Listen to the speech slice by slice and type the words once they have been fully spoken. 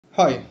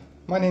Hi,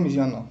 my name is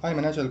Janno. I'm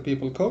an Agile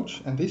People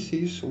Coach and this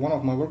is one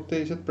of my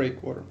workdays at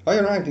Breakwater. I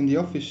arrived in the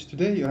office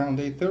today around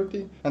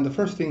 8:30 and the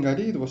first thing I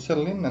did was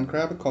settle in and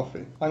grab a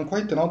coffee. I'm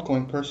quite an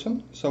outgoing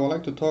person, so I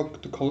like to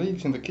talk to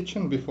colleagues in the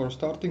kitchen before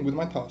starting with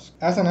my task.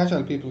 As an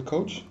Agile People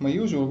Coach, my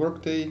usual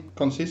workday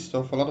consists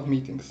of a lot of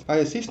meetings. I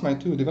assist my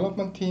two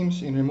development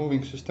teams in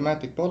removing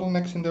systematic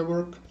bottlenecks in their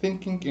work,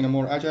 thinking in a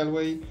more agile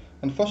way,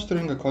 and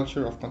fostering a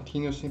culture of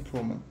continuous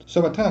improvement.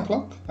 So at 10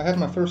 o'clock, I had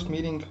my first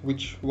meeting,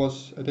 which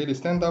was a daily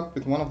stand-up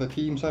with one of the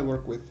teams I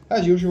work with.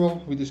 As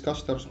usual, we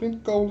discussed our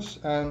sprint goals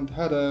and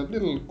had a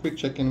little quick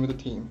check-in with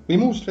the team. We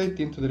moved straight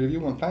into the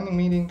review and planning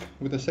meeting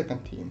with the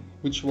second team,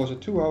 which was a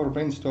 2-hour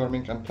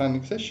brainstorming and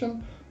planning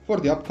session for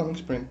the upcoming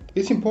sprint.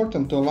 It's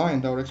important to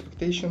align our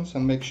expectations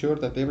and make sure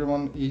that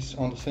everyone is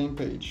on the same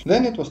page.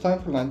 Then it was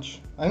time for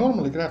lunch. I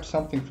normally grab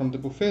something from the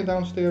buffet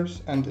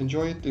downstairs and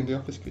enjoy it in the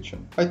office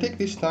kitchen. I take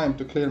this time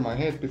to clear my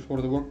head before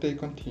the workday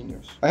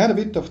continues. I had a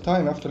bit of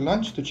time after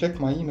lunch to check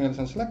my emails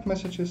and Slack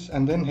messages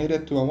and then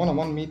headed to a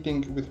one-on-one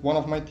meeting with one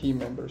of my team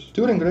members.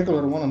 During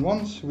regular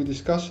one-on-ones, we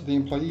discuss the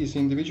employees'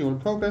 individual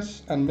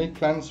progress and make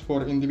plans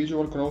for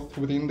individual growth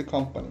within the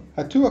company.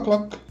 At 2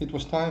 o'clock, it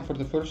was time for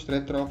the first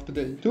retro of the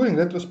day. During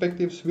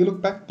retrospectives, we look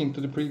back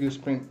into the previous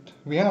sprint.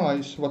 We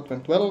analyze what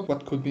went well,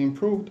 what could be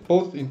improved,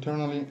 both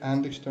internally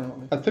and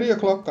externally. At 3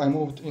 o'clock, I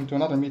moved into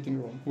another meeting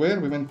room,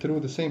 where we went through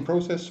the same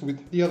process with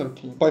the other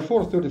team. By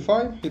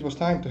 4:35, it was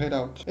time to head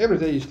out. Every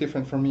day is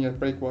different for me at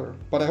Breakwater,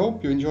 but I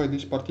hope you enjoyed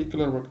this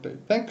particular workday.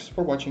 Thanks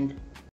for watching.